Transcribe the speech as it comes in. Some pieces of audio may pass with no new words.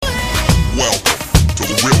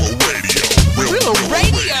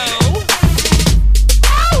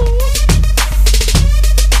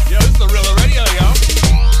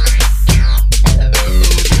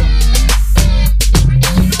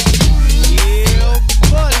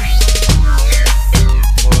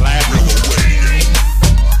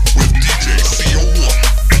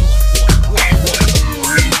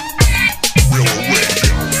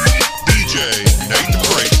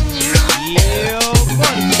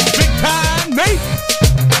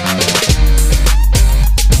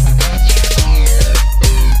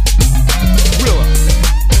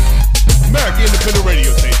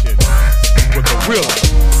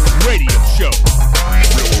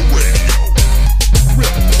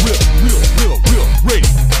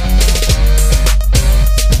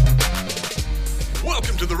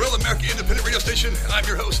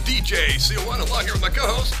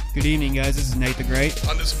Good evening, guys. This is Nate the Great.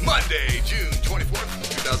 On this Monday, June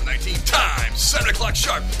 24th, 2019, time 7 o'clock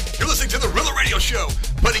sharp, you're listening to the Rela Radio Show,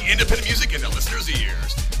 putting independent music into listeners'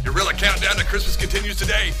 ears. Your Rela countdown to Christmas continues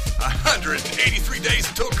today, 183 days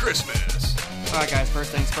until Christmas. Alright, guys,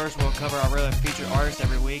 first things first, we'll cover our Rela featured artist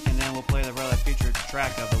every week, and then we'll play the Rela featured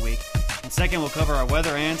track of the week. And second, we'll cover our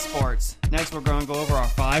weather and sports. Next, we're going to go over our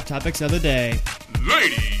 5 topics of the day.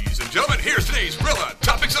 Ladies and gentlemen, here's today's Rela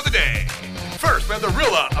topics of the day. First, we have the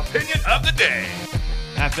Rela opinion of the day.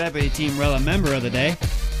 After that, be the Team Rela member of the day.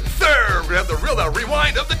 Third, we have the Rela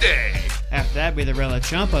rewind of the day. After that, be the Rela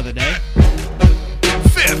chump of the day.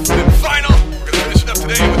 Fifth and final, we're going to finish it up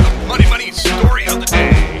today with the Money story of the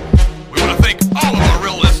day. We want to thank all of our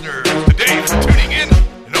Rela listeners today for tuning in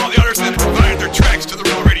and all the artists that provided their tracks to the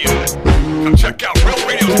Rela Radio. Come check out Rela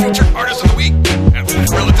Radio's featured artist of the week at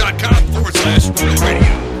Rela.com/Rela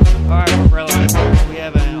Radio. Alright, Rela, we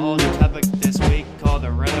have an all-new topic this week called the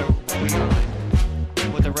Rela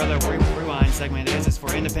Rewind. What the Rela Rewind segment is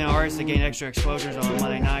for independent artists to gain extra exposures on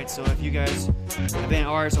Monday night. So if you guys have been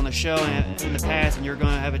artists on the show in the past, and you're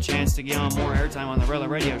going to have a chance to get on more airtime on the Rela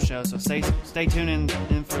Radio Show. So stay tuned in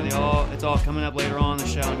for it's all coming up later on in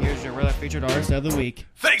the show. And here's your Rela featured artist of the week.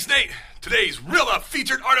 Thanks, Nate. Today's Rela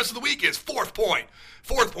featured artist of the week is Fourth Point.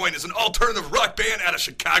 Fourth Point is an alternative rock band out of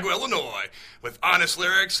Chicago, Illinois. With honest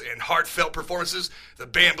lyrics and heartfelt performances, the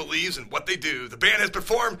band believes in what they do. The band has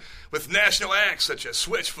performed with national acts such as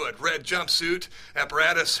Switchfoot, Red Jumpsuit,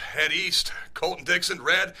 Apparatus, Head East, Colton Dixon,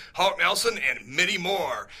 Red, Hawk Nelson, and many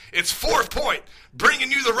more. It's Fourth Point,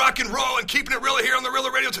 bringing you the rock and roll and keeping it Rela here on the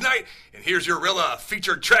Rela Radio tonight. And here's your Rela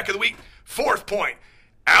featured track of the week, Fourth Point,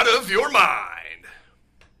 Out of Your Mind.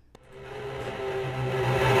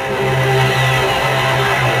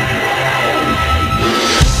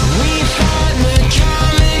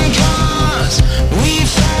 We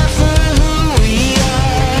fight for who we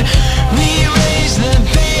are. We raise the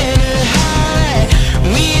banner high.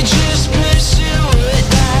 We just pursue what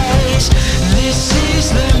dies. This is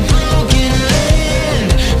the broken land,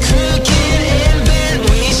 crooked and bent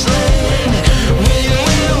wasteland. When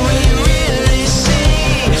will we really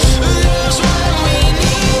see? Love's what we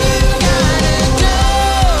need. You gotta go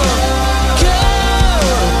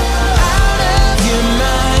out of your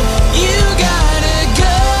mind. You gotta go.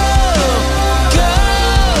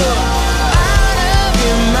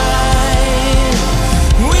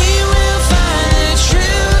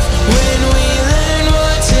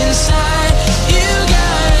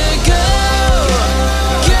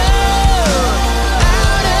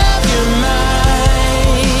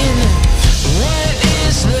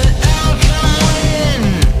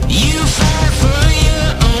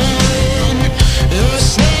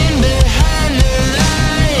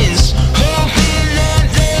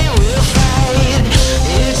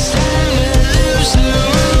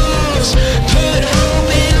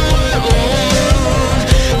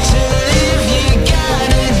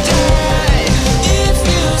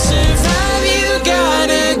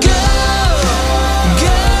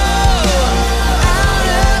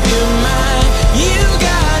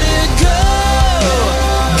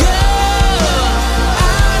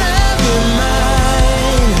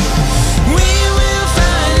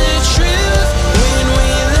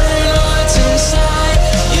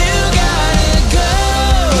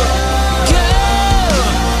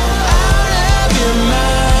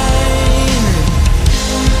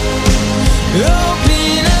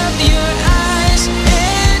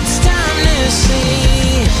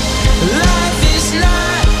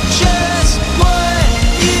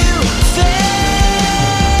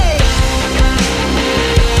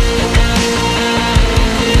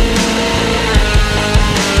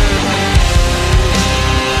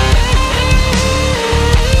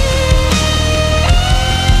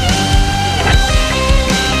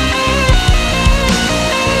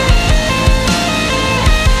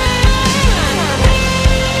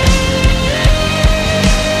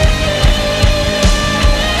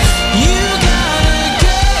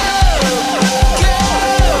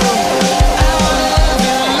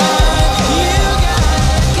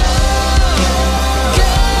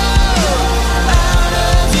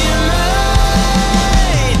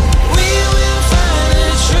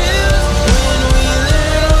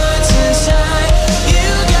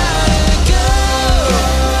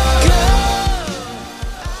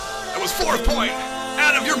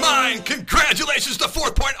 Congratulations to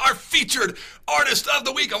Fourth Point, our featured artist of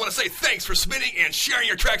the week. I want to say thanks for submitting and sharing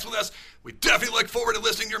your tracks with us. We definitely look forward to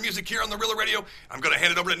listening to your music here on the Rela Radio. I'm going to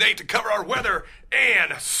hand it over to Nate to cover our weather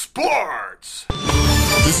and sports.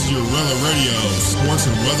 This is your Rela Radio Sports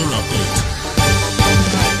and Weather Update.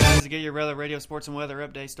 All right, guys, to get your Rela Radio Sports and Weather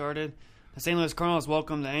Update started, The St. Louis Cardinals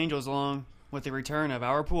welcomed the Angels along with the return of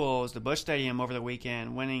our Pujols to Busch Stadium over the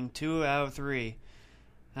weekend, winning 2 out of 3.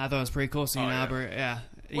 I thought it was pretty cool seeing Albert. Yeah,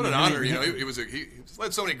 what an honor! You know, he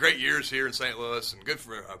led so many great years here in St. Louis, and good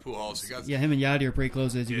for Pujols. Him and Yadi are pretty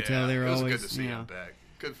close, as you can tell. They were always good to see him back.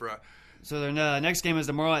 Good for. So their next game is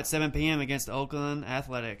tomorrow at 7 p.m. against the Oakland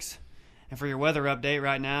Athletics. And for your weather update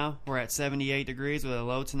right now, we're at 78 degrees with a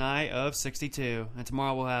low tonight of 62. And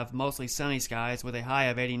tomorrow we'll have mostly sunny skies with a high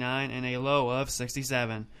of 89 and a low of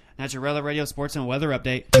 67. And that's your Rela Radio Sports and Weather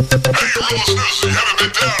Update. Hey, real listeners, you haven't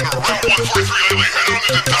been down to Route 143 lately, head on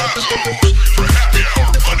into Donzo's for happy hour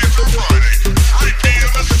Monday through Friday, 3 p.m.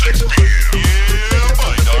 to 6 p.m. Yeah,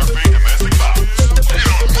 buddy, $1 domestic box. You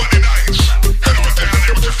know, on Monday nights, head on down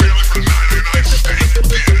there with your family for the 99 steak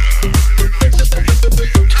dinner.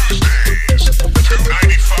 Tuesdays,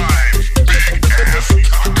 $2.95 big ass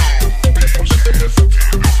taco. And don't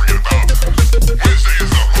forget about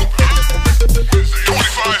Wednesdays, the hook.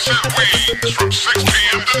 25-cent wings from 6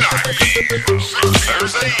 p.m. to 9 p.m.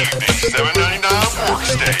 Thursday evening, $7.99 pork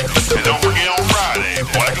steak. And don't forget on Friday,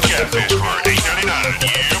 black and catfish for $8.99.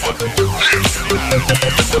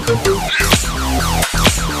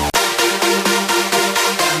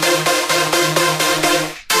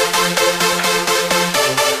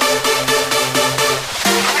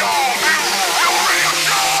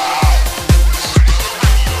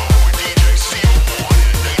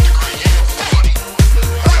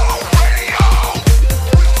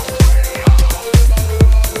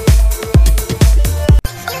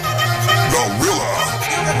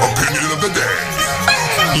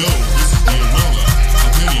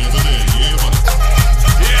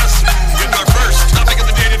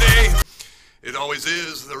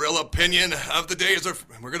 Opinion of the day.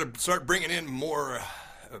 We're going to start bringing in more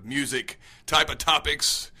music type of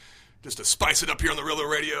topics just to spice it up here on the Rela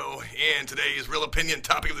Radio. And today's Real Opinion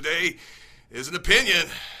topic of the day is an opinion.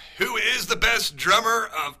 Who is the best drummer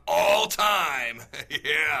of all time?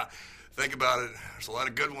 Yeah, think about it. There's a lot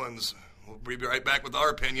of good ones. We'll be right back with our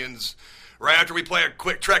opinions right after we play a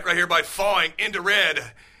quick track right here by Falling Into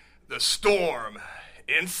Red, The Storm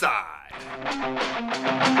Inside.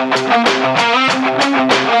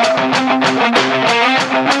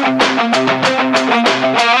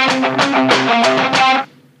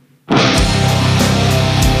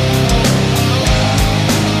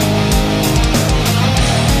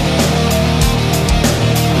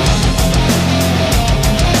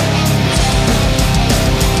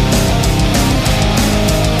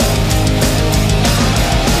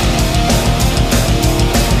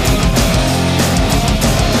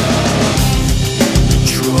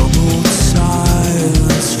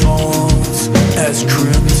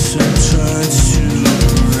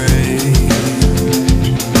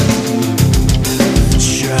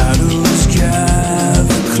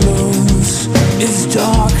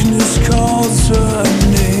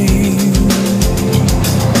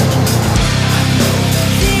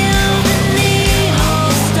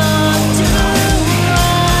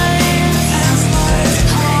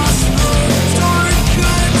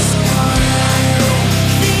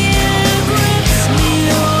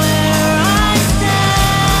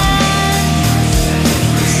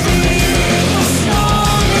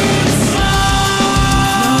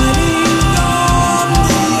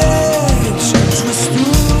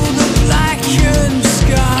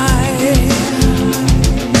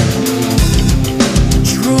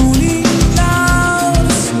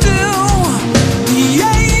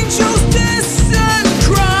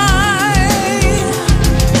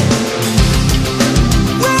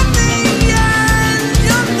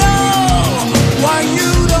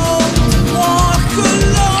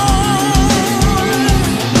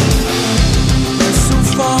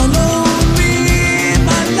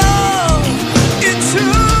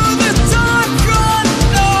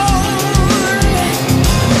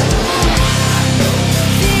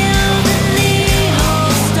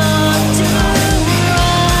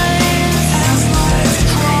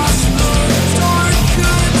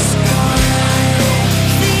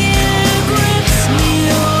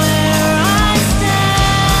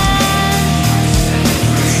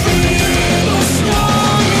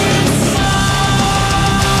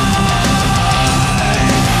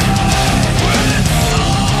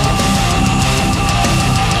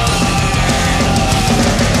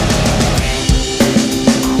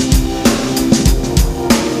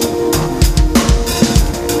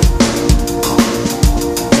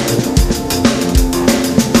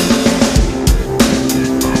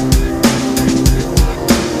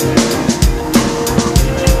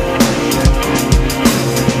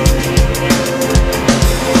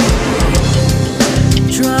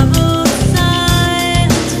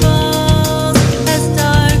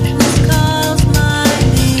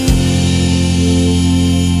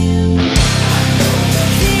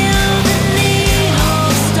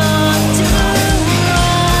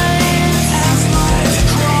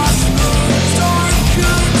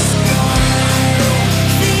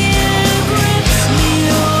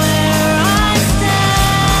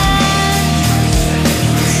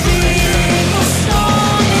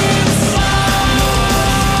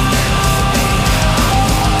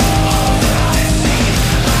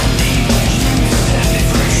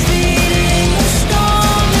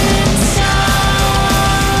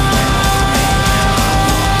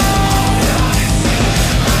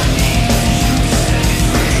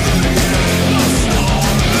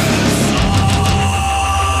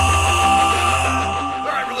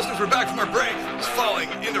 break is falling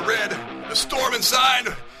into red. The storm inside.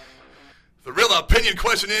 The real opinion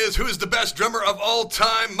question is, who is the best drummer of all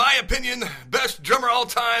time? My opinion, best drummer all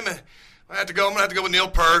time. I'm gonna have to go with Neil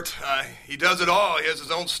Peart. He does it all. He has his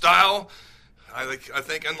own style. I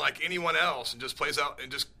think unlike anyone else, and just plays out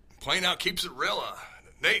and just plain out keeps it real.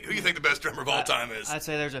 Nate, who do you think the best drummer of all time is? I'd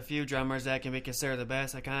say there's a few drummers that can be considered the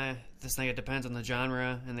best. I kind of just think it depends on the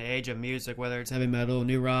genre and the age of music, whether it's heavy metal,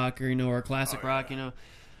 new rock, or or classic rock.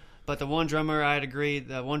 But the one drummer I'd agree,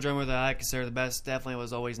 the one drummer that I consider the best definitely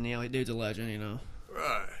was always Neil. Dude's a legend.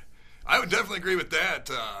 Right. I would definitely agree with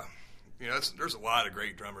that. There's a lot of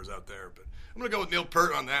great drummers out there, but I'm gonna go with Neil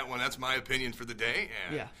Peart on that one. That's my opinion for the day.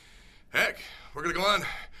 And yeah. Heck, we're gonna go on.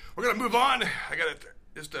 We're gonna move on. I got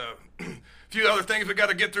just a few other things we got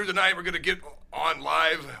to get through tonight. We're gonna get on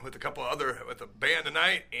live with with a band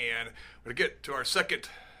tonight, and we're gonna get to our second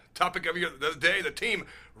topic of the day, the team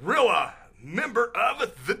Rela member of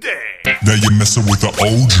the day. Now you're messing with the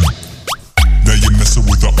OG. Now you're messing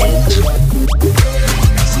with the OG.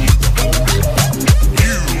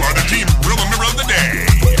 You are the team Rela member of the day.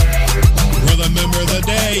 Rela member of the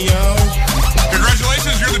day, yo.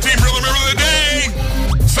 Congratulations, you're the team Rela member of the day.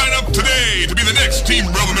 Sign up today to be the next team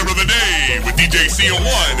Rela member of the day with DJ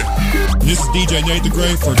CO1. This is DJ Nate the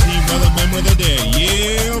Great for team Rela member of the day.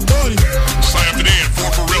 Yeah, buddy. Sign up today at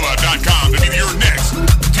 4forrela.com to be your next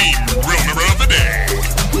team Rela member of the day.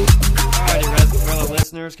 Alrighty, Rela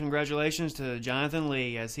listeners, congratulations to Jonathan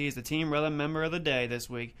Lee, as he is the team Rela member of the day this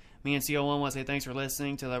week. Me and CO1 want to say thanks for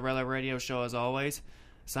listening to the Rela radio show as always.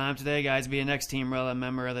 Sign up today, guys, to be the next Team Rela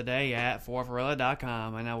member of the day at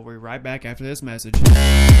 4forrela.com. And I will be right back after this message. Modify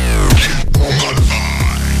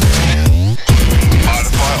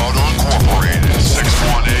Auto Incorporated,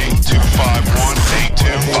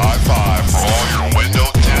 618-251-8255 for all your window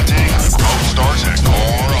tinting, remote starts, and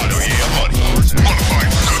Colorado. Yeah, buddy. Modify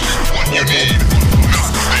sells you what you need.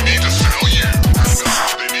 Nothing they need to sell you.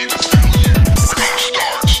 Remote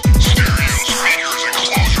starts, stereos, speakers,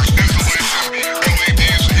 enclosures, installation,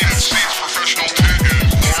 LEDs, heated seats, professional tint,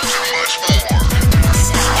 and much more.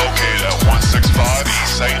 Located at 165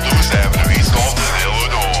 East St. Louis Avenue, East Alton,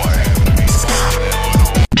 Illinois.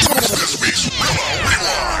 This week's Rela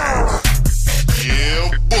Rewind.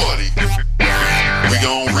 Yeah, buddy. We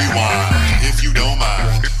gon' rewind, if you don't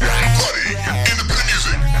mind. Buddy, independent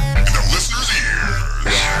music in the listener's ears.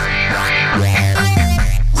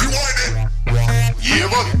 Rewind it. Yeah,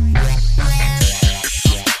 buddy.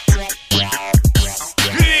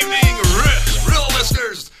 Good evening, real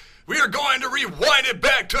listeners. We are going to rewind it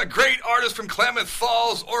back to a great artist from Klamath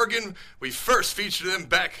Falls, Oregon. We first featured them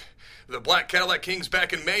back, the Black Cadillac Kings,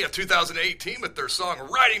 back in May of 2018 with their song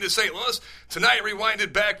Riding to St. Louis. Tonight,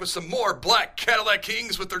 rewinded back with some more Black Cadillac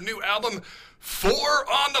Kings with their new album, 4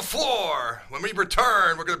 on the Floor. When we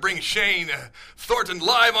return, we're going to bring Shane Thornton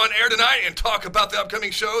live on air tonight and talk about the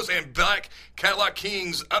upcoming shows and Black Cadillac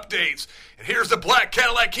Kings updates. And here's the Black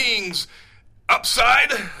Cadillac Kings,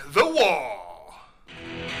 Upside the Wall.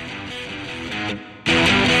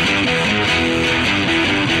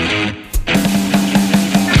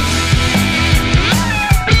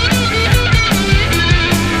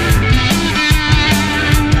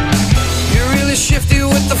 You're really shifty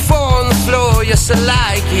with the 4 on the floor, yes I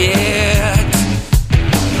like it.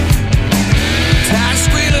 Tired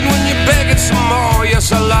squealing when you're begging some more,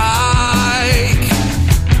 yes I like.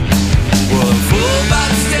 Well, I'm full by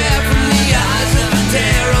the stare from the eyes of a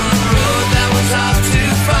dare on the road that was hard to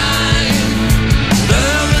find.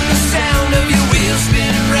 Loving the sound of your wheels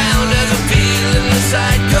spinning round as I'm feeling the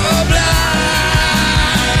sight go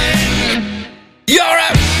blind. You're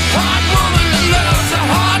a hard woman that loves a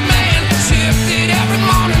hard man. Shifted every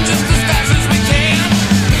morning just as fast as we can.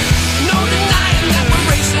 No denying that we're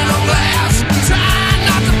racing on glass. Trying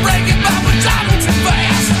not to break it, but we're driving too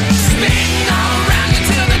fast. Spinning all around you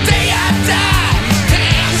till the day I die.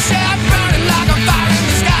 Damn, shaft burning like a fire in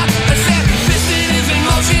the sky. I said, piston is in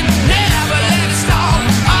motion, never let it stall.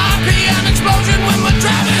 RPM explosion when we're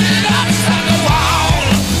driving it outside the wall.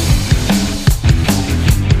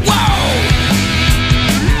 Whoa!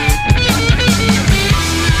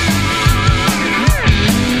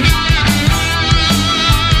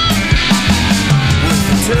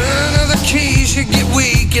 Turn of the keys, you get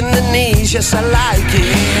weak in the knees, yes I like it.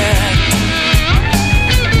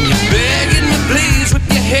 You're begging to please with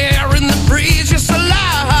your hair in the breeze, yes I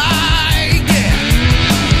like it.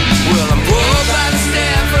 Well, I'm pulled by the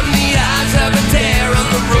stare from the eyes of a dare on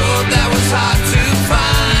the road that was hard to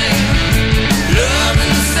find.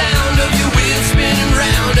 Loving the sound of your wheels spinning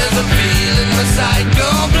round as I'm feeling my sight go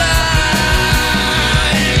blind.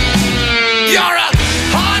 You're a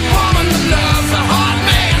hard woman that loves a hard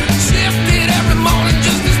man. Shifted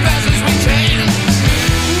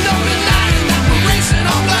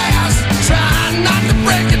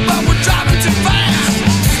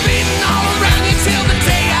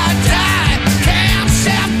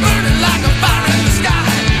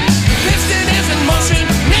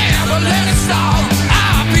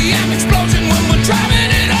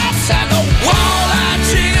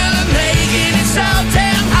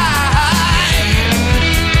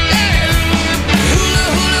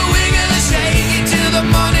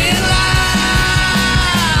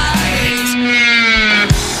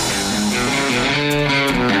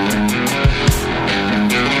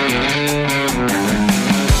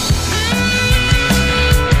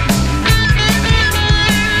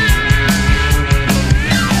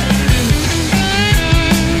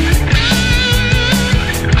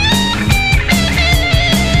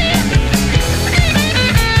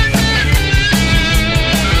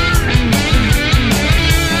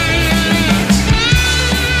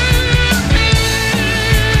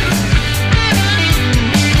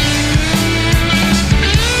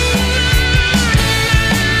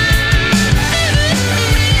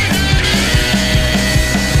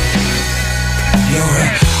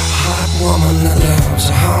was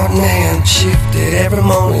a hard man, shifted every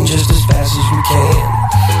morning just as fast as we can.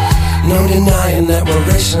 No denying that we're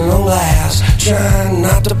racing on glass, trying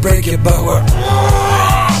not to break it, but we're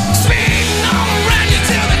speeding on around you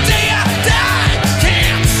till the day I die.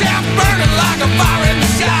 Camp shaft burning like a fire in the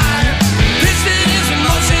sky. Piston is in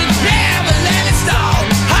motion, never let it stall.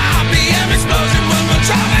 High BM explosion when we're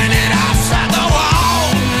driving it outside the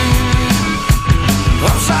wall.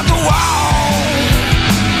 Outside the wall.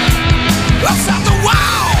 Outside the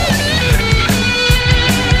wall.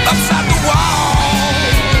 Outside the wall.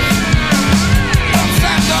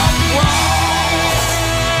 Outside the wall.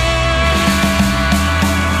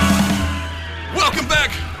 Welcome back,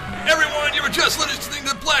 everyone. You were just listening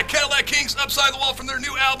to Black Cadillac Kings Upside the Wall from their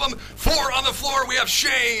new album, 4 on the Floor. We have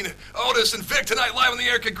Shane, Otis, and Vic tonight live on the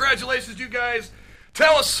air. Congratulations, you guys.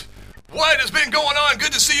 Tell us what has been going on.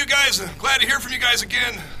 Good to see you guys. Glad to hear from you guys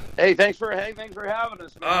again. Hey, thanks for having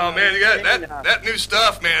us, man. Oh, man, you got that new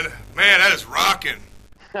stuff, man. Man, that is rocking.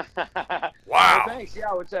 Wow. Well, thanks.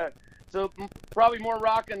 Yeah, it's probably more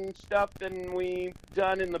rocking stuff than we've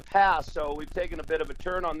done in the past. So we've taken a bit of a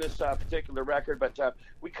turn on this particular record, but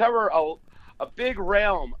we cover a big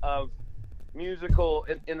realm of musical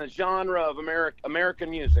in the genre of American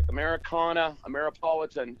music, Americana,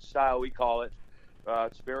 Ameripolitan style, we call it.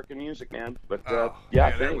 It's American music, man. But yeah,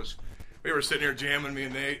 man, thanks. We were sitting here jamming, me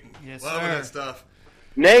and Nate, and Yes, loving sir. that stuff.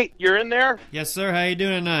 Nate, you're in there? Yes, sir. How you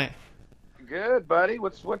doing tonight? Good, buddy.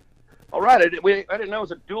 What? All right. I didn't know it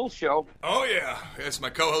was a dual show. Oh yeah, it's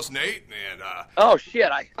my co-host Nate, and Oh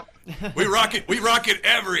shit! we rock it. We rock it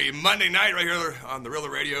every Monday night right here on the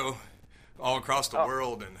Rela Radio, all across the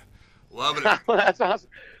world, and loving it. That's awesome.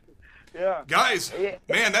 Yeah. Guys, Yeah.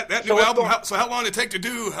 man, that So new what's album. going- So how long did it take to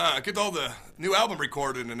do get all the new album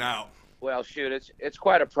recorded and out? Well, shoot, it's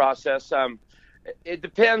quite a process. It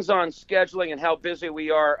depends on scheduling and how busy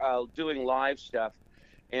we are doing live stuff.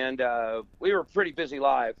 And we were pretty busy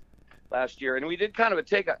live last year, and we did kind of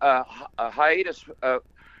take a hiatus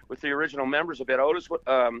with the original members a bit. Otis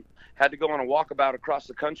had to go on a walkabout across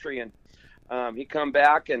the country, and he come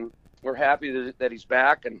back, and we're happy that he's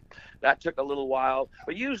back, and that took a little while.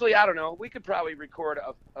 But usually, I don't know, we could probably record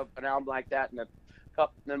an album like that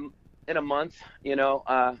in a month, you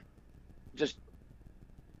know. Just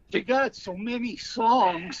You got so many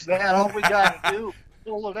songs that all we got to do is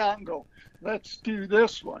pull it out and go, let's do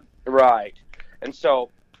this one. right, and so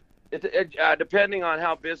depending on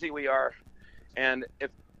how busy we are, and if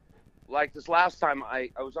like this last time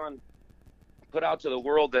I was put out to the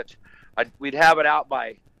world that we'd have it out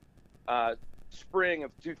by spring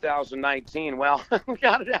of 2019. Well, we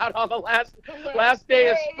got it out on the last day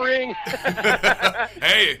of spring.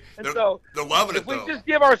 Hey, And they're, so, they're loving if it we though. just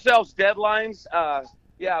give ourselves deadlines,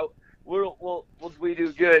 yeah, we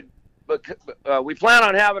do good. But we plan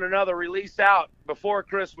on having another release out before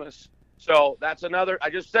Christmas. So that's another. I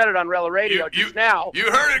just said it on Rela Radio just now.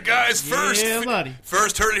 You heard it, guys. First, Yeah, buddy.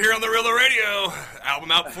 First heard it here on the Rela Radio.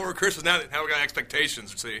 Album out before Christmas. Now we got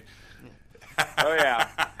expectations. See. Oh yeah.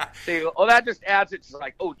 See, well, that just adds it to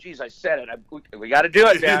like, oh, geez, I said it. We got to do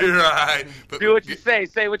it, man. Right. But Do what you say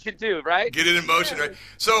what you do, right? Get it in motion, right?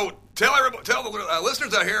 So tell the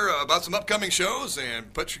listeners out here about some upcoming shows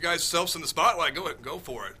and put you guys selves in the spotlight. Go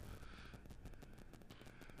for it.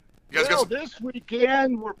 You guys Well, got some, this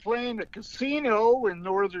weekend we're playing a casino in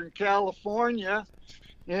Northern California,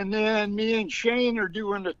 and then me and Shane are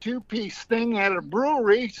doing a two-piece thing at a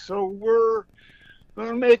brewery, so we're going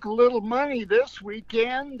to make a little money this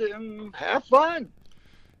weekend and have fun.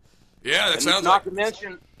 yeah, that And sounds not like.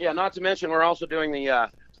 to mention, we're also doing the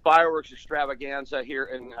fireworks extravaganza here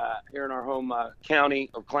in our home county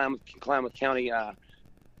of Klamath County.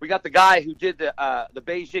 We got the guy who did the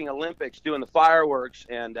Beijing Olympics doing the fireworks,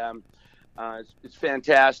 and it's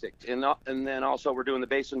fantastic. And then also we're doing the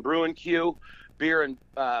Basin Brewing Q beer and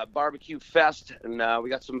barbecue fest, and we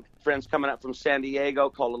got some friends coming up from San Diego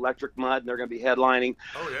called Electric Mud, and they're going to be headlining.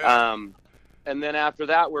 Oh yeah. And then after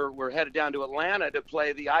that, we're headed down to Atlanta to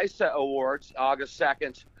play the ISA Awards August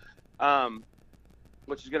 2nd,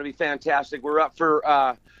 which is going to be fantastic. We're up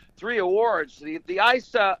for 3 awards. The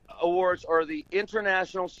ISA Awards are the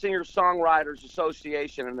International Singer-Songwriters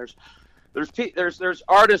Association, and there's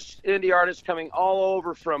artists, indie artists coming all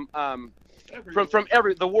over from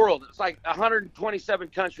the world. It's like 127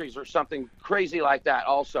 countries or something crazy like that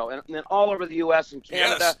also, and then all over the U.S. and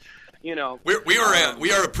Canada. Yes. You know, We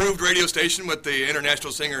are approved radio station with the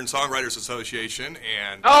International Singer and Songwriters Association,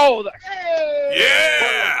 and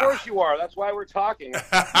yeah, of course you are. That's why we're talking.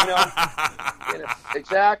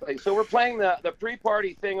 Exactly. So we're playing the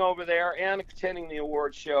pre-party thing over there and attending the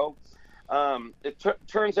award show.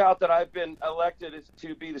 turns out that I've been elected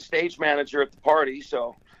to be the stage manager at the party,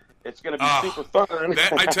 so it's going to be super fun.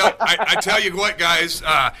 I tell you what, guys,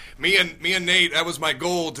 me and Nate, that was my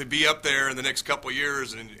goal, to be up there in the next couple of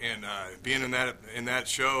years and being in that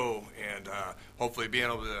show, and hopefully being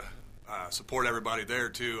able to support everybody there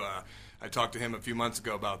too. I talked to him a few months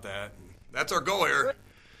ago about that. That's our goal here.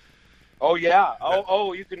 Oh yeah.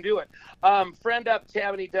 Oh, you can do it. Friend up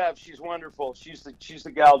Tammany Dove. She's wonderful. She's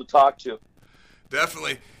the gal to talk to.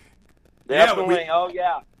 Definitely. Definitely. Oh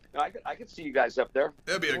yeah. No, I could see you guys up there.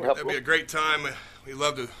 That'd be a great time. We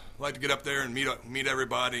like to get up there and meet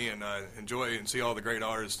everybody and enjoy and see all the great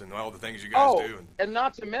artists and all the things you guys do. And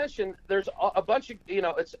not to mention, there's a bunch of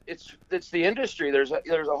it's the industry. There's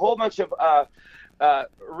a whole bunch of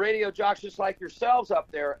radio jocks just like yourselves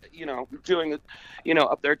up there, doing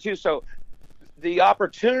up there too. So the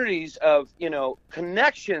opportunities of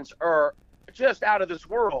connections are just out of this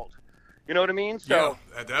world. You know what I mean? So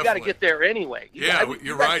you got to get there anyway.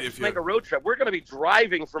 You're right. If you make a road trip, we're going to be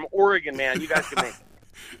driving from Oregon, man. You guys can make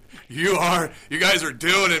it. You guys are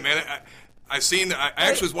doing it, man. I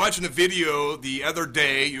actually was watching a video the other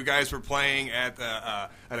day. You guys were playing at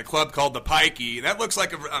a club called the Pikey. That looks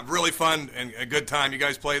like a really fun and a good time. You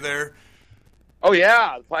guys play there? Oh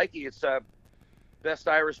yeah, the Pikey. It's best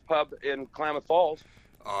Irish pub in Klamath Falls.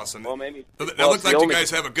 Awesome. Well, maybe that looks like you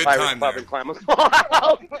guys have a good Irish time pub there. In Klamath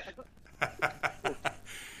Falls.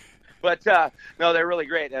 But no, they're really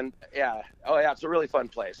great, and it's a really fun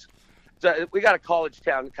place. So we got a college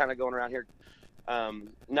town kind of going around here.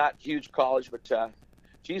 Not huge college, but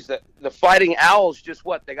the Fighting Owls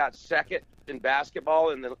they got second in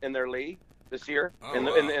basketball in their league this year in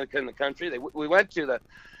the country. We went to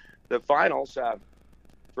the finals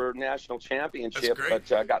for national championship, but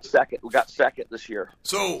got second. We got second this year.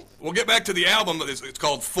 So we'll get back to the album. It's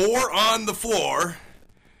called 4 on the Floor.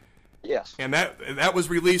 Yes. And that was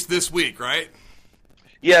released this week, right?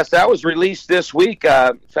 Yes, that was released this week.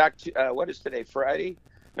 In fact, what is today? Friday?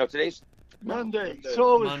 No, today's Monday.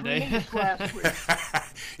 So it was Monday. released last week.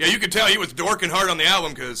 Yeah, you could tell he was dorking hard on the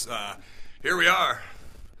album because here we are.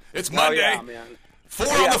 It's Monday. Oh, yeah, man. 4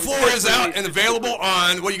 on the Floor is out and available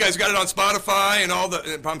on. Well, you guys got it on Spotify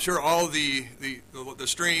and I'm sure all the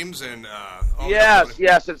streams and. Yes.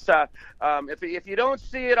 It's if you don't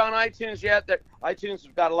see it on iTunes yet, iTunes has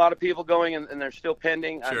got a lot of people going and they're still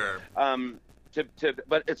pending. Sure.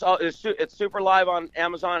 But it's super live on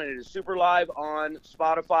Amazon and it is super live on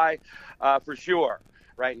Spotify for sure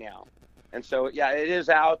right now. And so, yeah, it is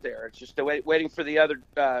out there. It's just waiting for the other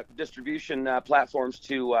distribution platforms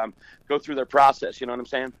to go through their process. You know what I'm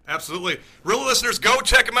saying? Absolutely. Real listeners, go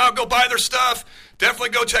check them out. Go buy their stuff.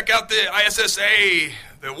 Definitely go check out the ISSA,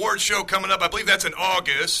 the award show coming up. I believe that's in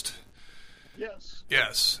August. Yes.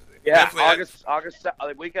 Yes. Yeah, definitely.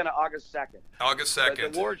 the weekend of August 2nd. August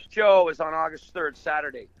 2nd. The awards show is on August 3rd,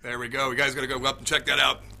 Saturday. There we go. You guys got to go up and check that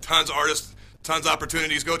out. Tons of artists, tons of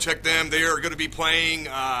opportunities. Go check them. They are going to be playing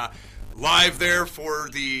live there for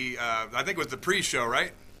the, I think it was the pre-show,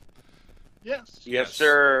 right? Yes,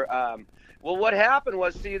 sir. Well, what happened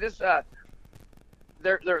was, see, this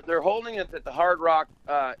they're holding it at the Hard Rock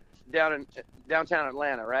down in downtown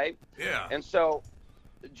Atlanta, right? Yeah. And so,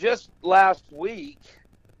 just last week,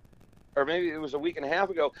 or maybe it was a week and a half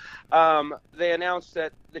ago, they announced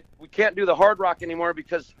that we can't do the Hard Rock anymore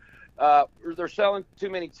because they're selling too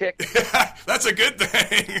many tickets. That's a good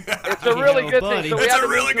thing. It's a really good buddy. thing. So That's we have a to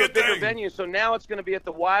really move to good a bigger thing. venue. So now it's going to be at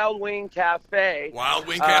the Wild Wing Cafe. Wild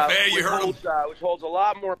Wing Cafe, you heard them. Which holds a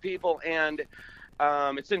lot more people, and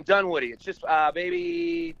it's in Dunwoody. It's just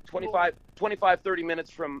maybe 25, 30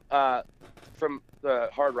 minutes from the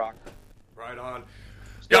Hard Rock. Right on.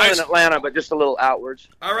 Still Guys, in Atlanta, but just a little outwards.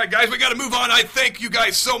 all right, guys, we got to move on. I thank you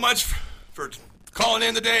guys so much for calling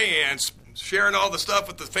in today and sharing all the stuff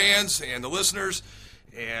with the fans and the listeners.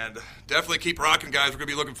 And definitely keep rocking, guys. We're going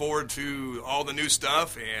to be looking forward to all the new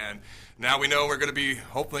stuff. And now we know we're going to be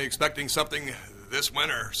hopefully expecting something this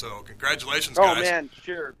winter. So congratulations, guys. Oh, man,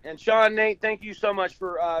 sure. And Sean, Nate, thank you so much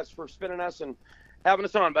for spinning us and having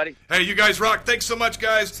us on, buddy. Hey, you guys rock. Thanks so much,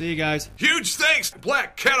 guys. See you guys. Huge thanks to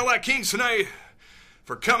Black Cadillac Kings tonight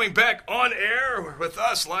for coming back on air with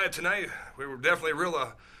us live tonight. We were definitely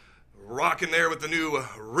rocking there with the new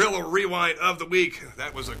Rela Rewind of the week.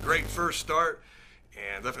 That was a great first start,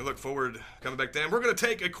 and definitely look forward to coming back then. We're going to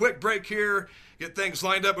take a quick break here, get things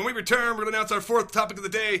lined up. When we return, we're going to announce our fourth topic of the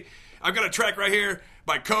day. I've got a track right here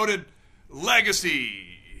by Coded, Legacy.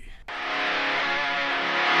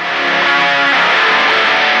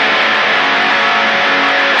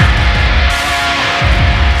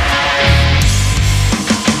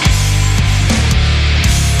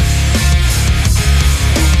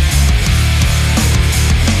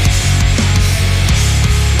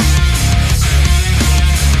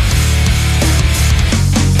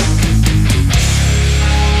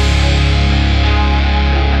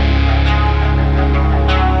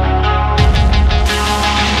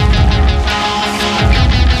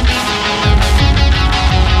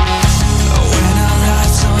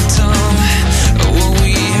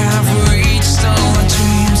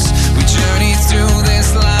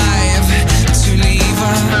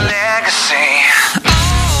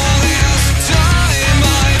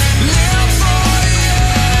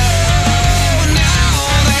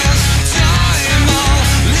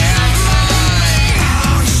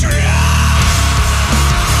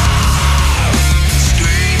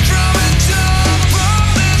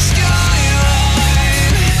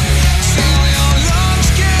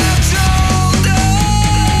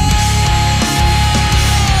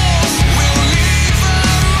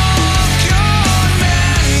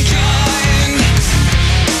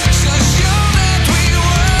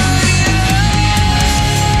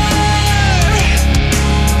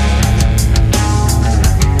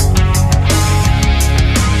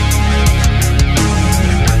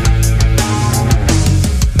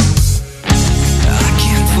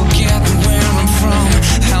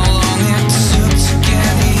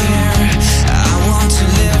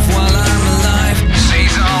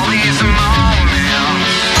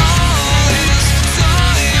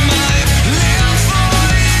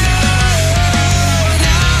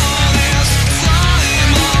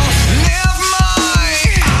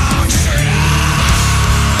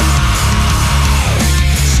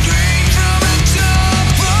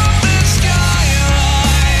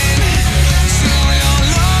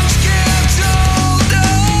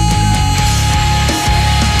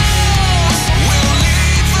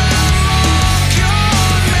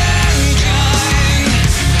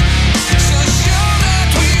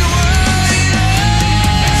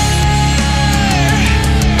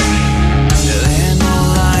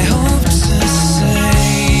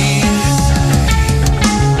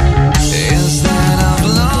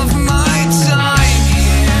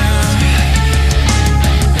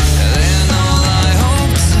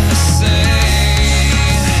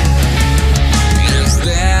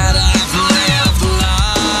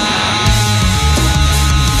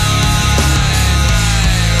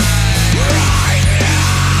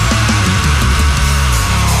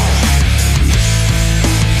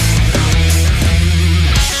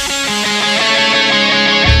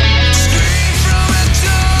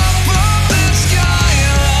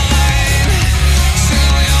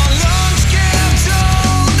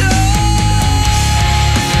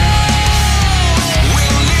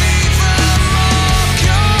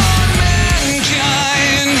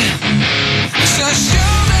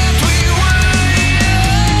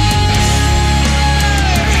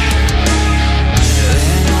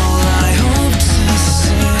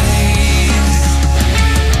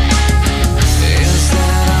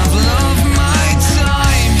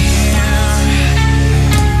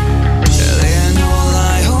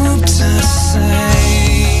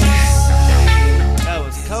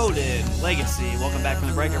 Unlimited Legacy. Welcome back from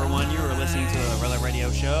the break, everyone. You are listening to the Rela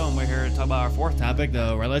Radio Show, and we're here to talk about our fourth topic,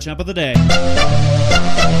 the Rela Chump of the Day. The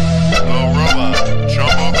Rela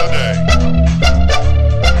Chump of the Day. The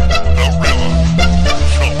Rela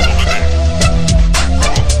Chump of the Day.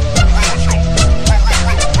 Rela Chump.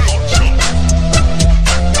 Rela Chump.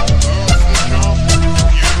 Who's the chump?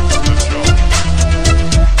 You's the chump.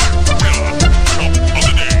 Rela Chump of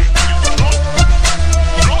the Day.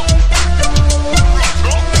 Chump. Chump. Rela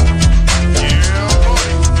Chump. Yeah,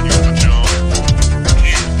 buddy. You's the chump.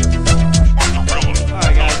 You are the Rela.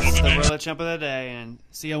 Alright, guys, this is the Rela Chump of the Day, and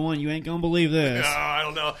CO1, you ain't gonna believe this. No, I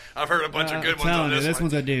don't know. I've heard a bunch of good ones telling on you, this this one.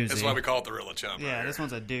 one's a doozy. That's why we call it the Rela Chump. Yeah, right this here.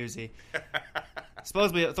 one's a doozy.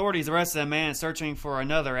 Supposedly, authorities arrested a man searching for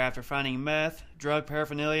another after finding meth, drug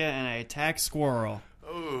paraphernalia, and a attacked squirrel.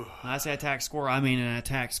 Ooh. When I say attacked squirrel, I mean an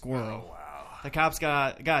attacked squirrel. Oh, wow. The cops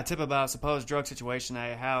got a tip about a supposed drug situation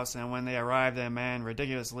at a house, and when they arrived, the man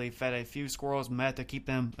ridiculously fed a few squirrels meth to keep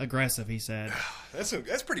them aggressive, he said.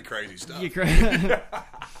 That's pretty crazy stuff. You cra-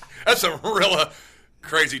 That's some Rela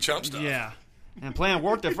crazy chump stuff. Yeah. And plan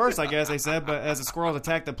worked at first, I guess they said, but as the squirrels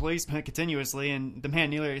attacked the policeman continuously, and the man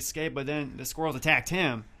nearly escaped, but then the squirrels attacked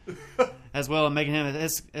him as well, and making him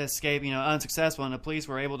escape, unsuccessful. And the police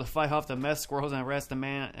were able to fight off the meth squirrels and arrest the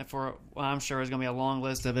man for what I'm sure is going to be a long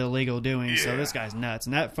list of illegal doings. So Yeah. this guy's nuts.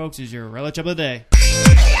 And that, folks, is your Rela Chump of the Day. Works, your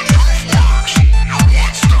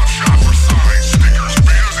one-stop shop for signs, stickers,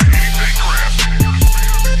 banners, and anything graphic.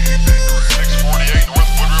 648 North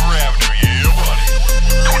Wood River Avenue, yeah, buddy.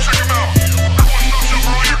 Go check them out. Your one-stop shop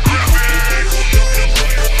for all your graphics.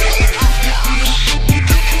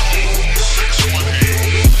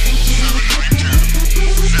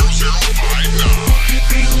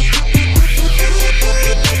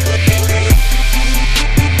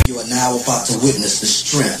 You are now about to witness the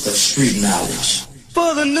strength of street knowledge.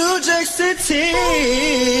 For the New Jack City.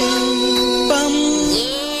 Bum.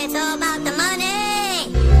 Yeah, it's all about the money.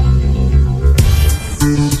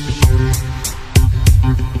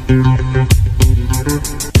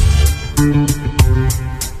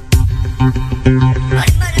 Money,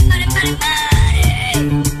 money, money, money,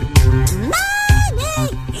 money.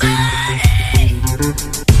 Money.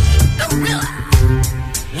 Gorilla.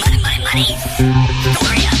 Money, money, money.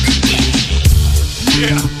 Story of the day.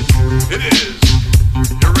 Yeah, it is.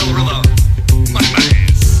 Your Rela Money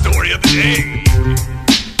story of the day.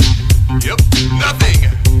 Yep, nothing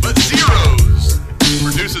but zeros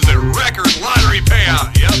produces a record lottery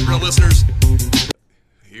payout. Yep, real listeners,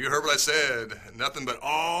 you heard what I said. Nothing but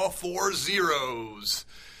all 4 zeros.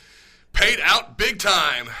 Paid out big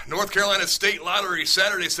time. North Carolina State Lottery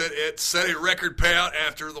Saturday said it set a record payout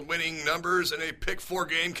after the winning numbers in a pick 4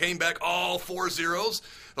 game came back all 4 zeros.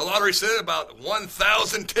 The lottery said about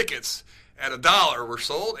 1,000 tickets at $1 were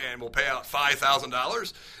sold and will pay out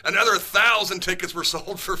 $5,000. Another 1,000 tickets were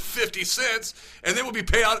sold for 50 cents and then will be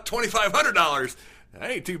paid out at $2,500. That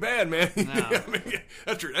ain't too bad, man. No. I mean,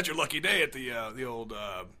 that's your lucky day at the old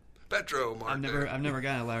Petro Mart. I've never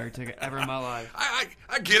gotten a lottery ticket ever in my life.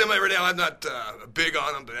 I get them every now. I'm not big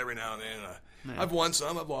on them, but every now and then Yeah. I've won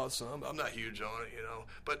some, I've lost some. I'm not huge on it,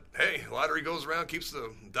 But hey, lottery goes around, keeps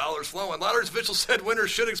the dollars flowing. Lottery's officials said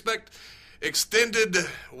winners should expect extended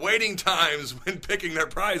waiting times when picking their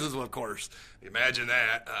prizes. Well, of course, imagine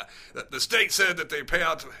that. The state said that the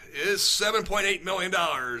payout is $7.8 million.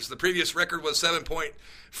 The previous record was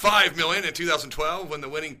 $7.5 million in 2012 when the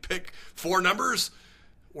winning pick 4 numbers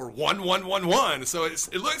were 1111. So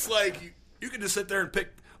it looks like you can just sit there and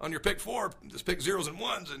pick on your pick 4, just pick zeros and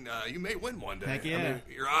ones, and you may win one day. Heck yeah. I mean,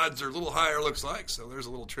 your odds are a little higher, looks like, so there's a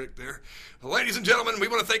little trick there. Well, ladies and gentlemen, we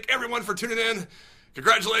want to thank everyone for tuning in.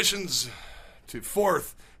 Congratulations to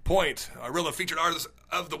 4th Point, our Rela featured artist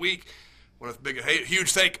of the week. Want to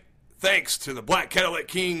huge thanks to the Black Cadillac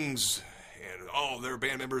Kings and all of their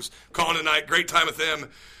band members calling tonight. Great time with them.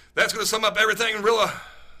 That's going to sum up everything in Rela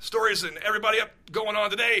stories and everybody up going on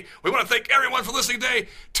today. We want to thank everyone for listening today.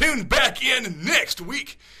 Tune back in next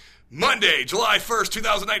week, Monday, July 1st,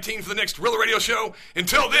 2019 for the next Rela Radio Show.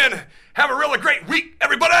 Until then, have a Rela great week,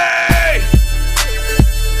 everybody!